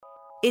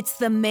It's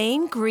the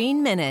Maine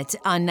Green Minute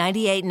on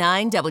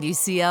 98.9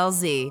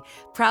 WCLZ,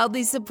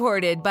 proudly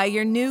supported by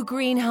your new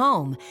green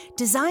home,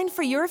 designed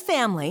for your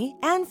family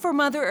and for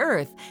Mother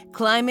Earth,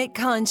 climate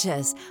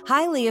conscious,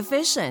 highly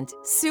efficient,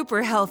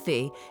 super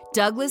healthy.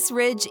 Douglas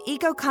Ridge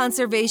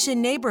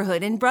Eco-Conservation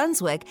Neighborhood in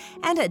Brunswick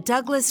and at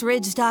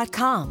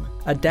douglasridge.com.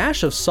 A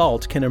dash of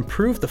salt can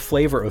improve the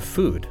flavor of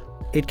food.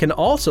 It can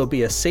also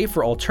be a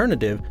safer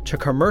alternative to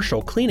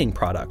commercial cleaning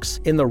products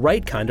in the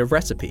right kind of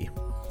recipe.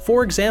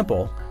 For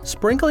example,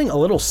 sprinkling a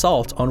little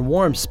salt on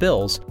warm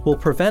spills will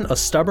prevent a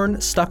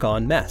stubborn,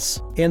 stuck-on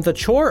mess. And the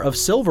chore of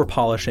silver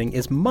polishing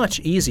is much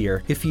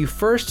easier if you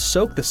first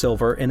soak the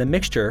silver in a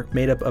mixture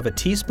made up of a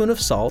teaspoon of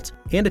salt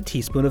and a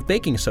teaspoon of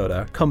baking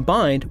soda,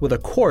 combined with a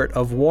quart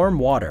of warm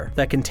water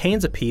that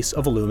contains a piece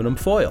of aluminum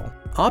foil.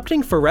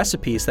 Opting for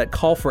recipes that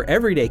call for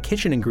everyday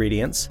kitchen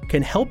ingredients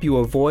can help you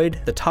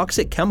avoid the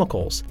toxic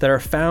chemicals that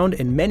are found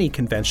in many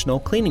conventional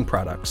cleaning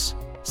products.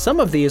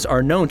 Some of these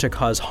are known to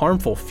cause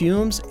harmful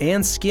fumes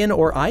and skin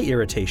or eye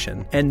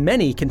irritation, and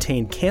many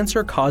contain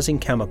cancer-causing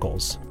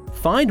chemicals.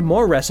 Find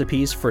more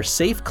recipes for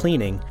safe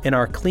cleaning in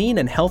our Clean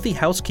and Healthy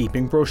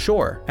Housekeeping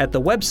brochure at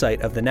the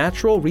website of the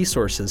Natural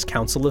Resources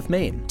Council of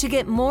Maine. To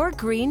get more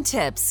green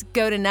tips,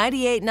 go to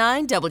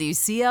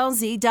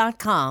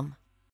 98.9WCLZ.com.